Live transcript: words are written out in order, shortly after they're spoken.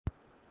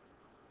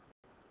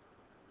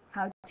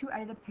How to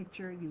edit a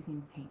picture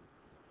using Paint.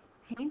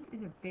 Paint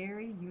is a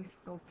very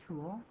useful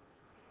tool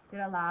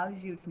that allows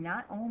you to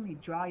not only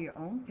draw your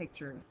own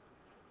pictures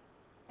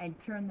and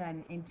turn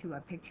them into a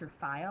picture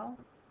file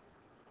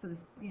so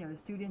the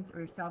students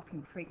or yourself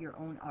can create your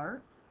own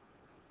art.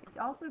 It's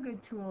also a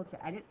good tool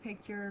to edit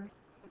pictures,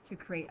 to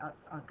create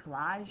a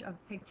collage of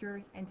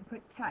pictures, and to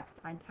put text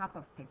on top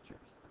of pictures.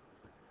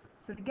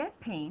 So to get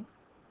Paint,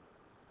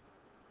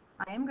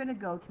 I am going to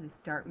go to the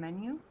Start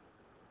menu,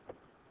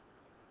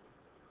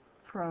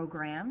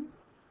 Programs,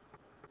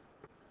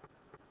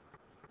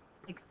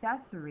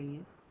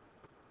 Accessories,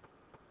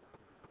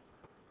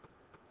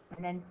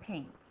 and then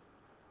Paint.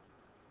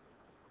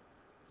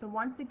 So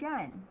once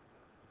again,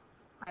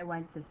 I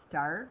went to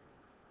Start,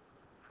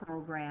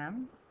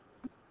 Programs,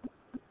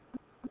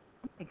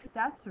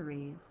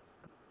 Accessories,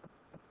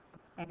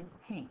 and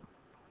Paint.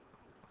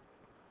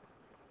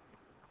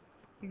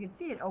 You can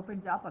see it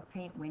opens up a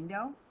Paint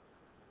window.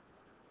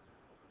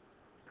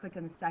 Click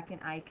on the second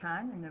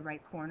icon in the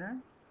right corner.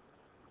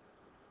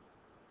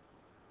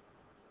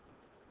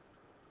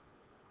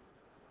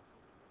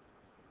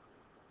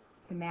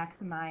 To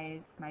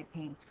maximize my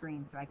Paint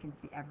screen so I can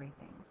see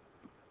everything.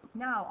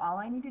 Now all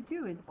I need to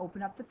do is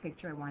open up the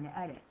picture I want to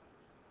edit.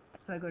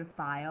 So I go to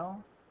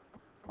File,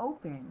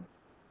 Open,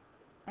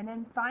 and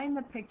then find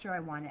the picture I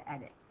want to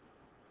edit.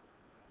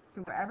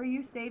 So wherever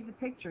you save the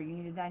picture, you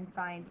need to then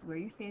find where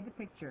you saved the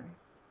picture.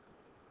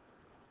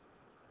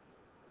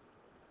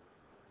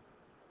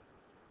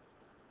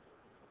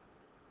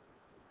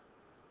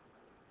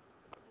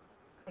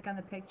 Click on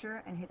the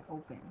picture and hit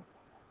Open.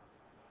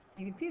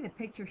 You can see the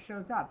picture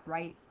shows up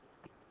right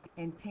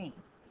in Paint.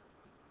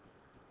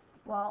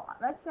 Well,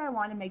 let's say I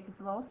want to make this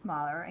a little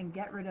smaller and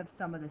get rid of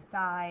some of the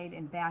side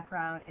and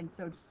background, and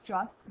so it's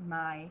just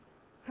my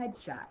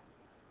headshot.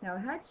 Now a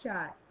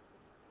headshot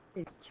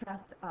is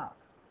chest up.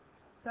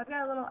 So I've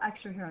got a little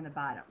extra here on the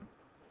bottom.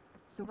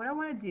 So what I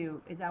want to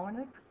do is I want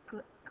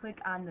to click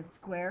on the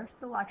square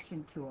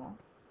selection tool,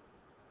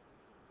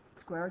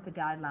 square with the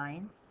dotted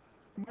lines,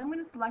 and then I'm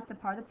going to select the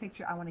part of the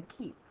picture I want to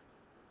keep.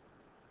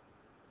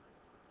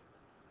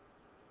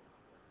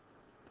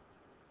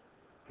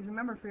 Because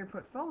remember, for your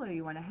portfolio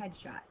you want a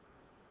headshot.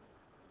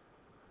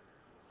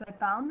 So I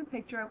found the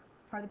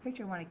part of the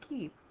picture I want to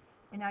keep,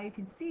 and now you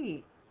can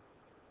see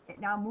it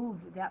now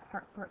moved that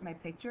part of my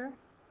picture.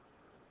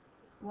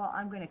 Well,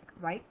 I'm going to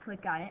right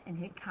click on it and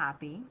hit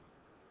copy,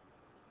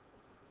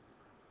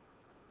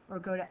 or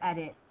go to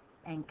edit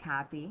and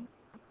copy,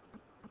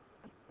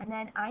 and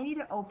then I need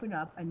to open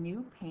up a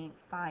new Paint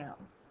file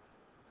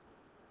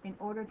in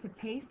order to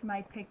paste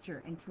my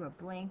picture into a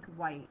blank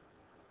white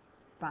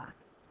box.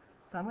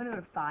 So I'm going to go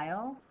to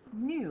File,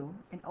 New,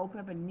 and open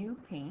up a new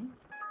Paint.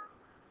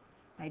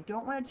 I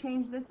don't want to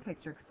change this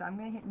picture, so I'm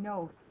going to hit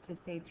No to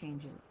save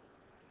changes.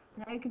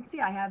 Now you can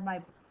see I have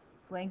my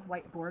blank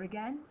white board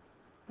again.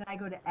 Then I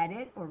go to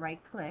Edit or right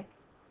click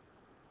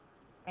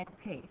and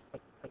paste.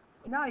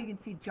 So now you can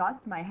see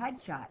just my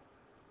headshot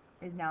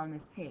is now on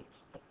this page.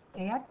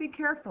 And you have to be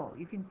careful.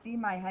 You can see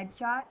my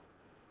headshot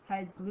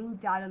has blue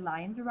dotted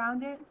lines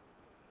around it.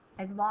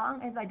 As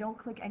long as I don't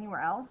click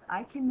anywhere else,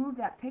 I can move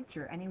that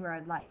picture anywhere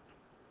I'd like.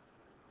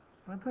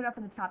 I'm going to put it up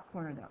in the top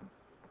corner though.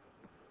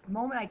 The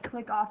moment I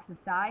click off to the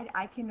side,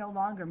 I can no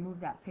longer move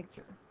that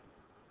picture.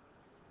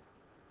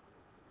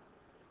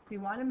 So you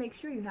want to make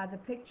sure you have the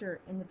picture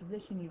in the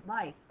position you'd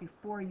like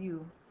before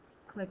you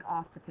click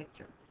off the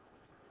picture.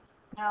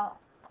 Now,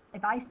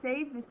 if I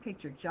save this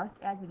picture just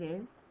as it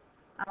is,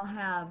 I'll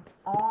have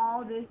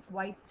all this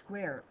white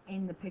square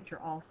in the picture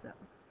also.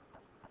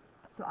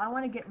 So I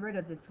want to get rid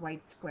of this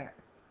white square.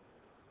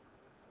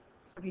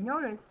 So if you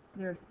notice,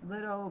 there's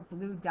little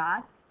blue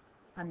dots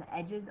on the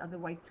edges of the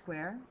white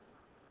square.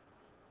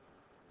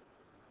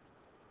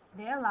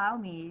 They allow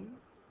me,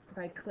 if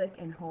I click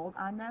and hold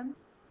on them,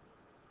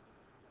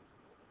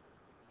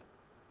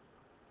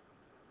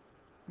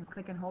 and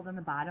click and hold on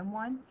the bottom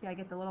one, see I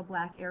get the little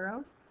black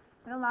arrows?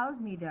 It allows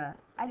me to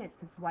edit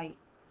this white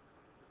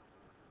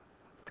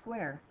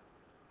square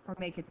or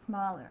make it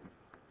smaller.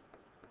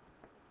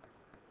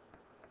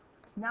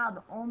 So now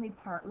the only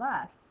part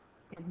left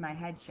is my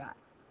headshot.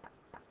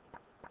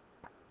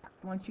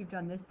 Once you've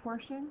done this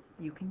portion,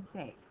 you can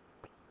save.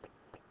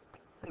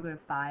 So go to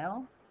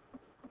File,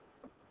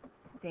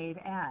 Save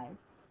As.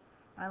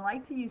 I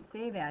like to use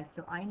Save As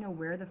so I know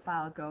where the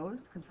file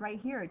goes, because right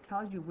here it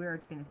tells you where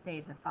it's going to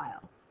save the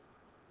file.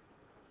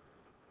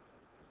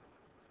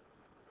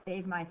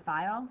 Save my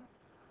file,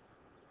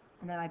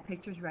 and then my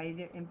picture's ready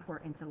to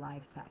import into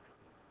live text.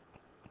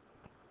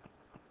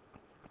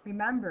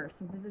 Remember,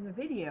 since this is a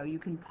video, you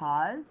can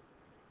pause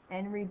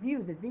and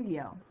review the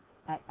video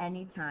at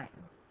any time.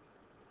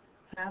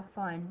 Have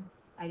fun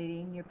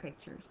editing your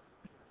pictures.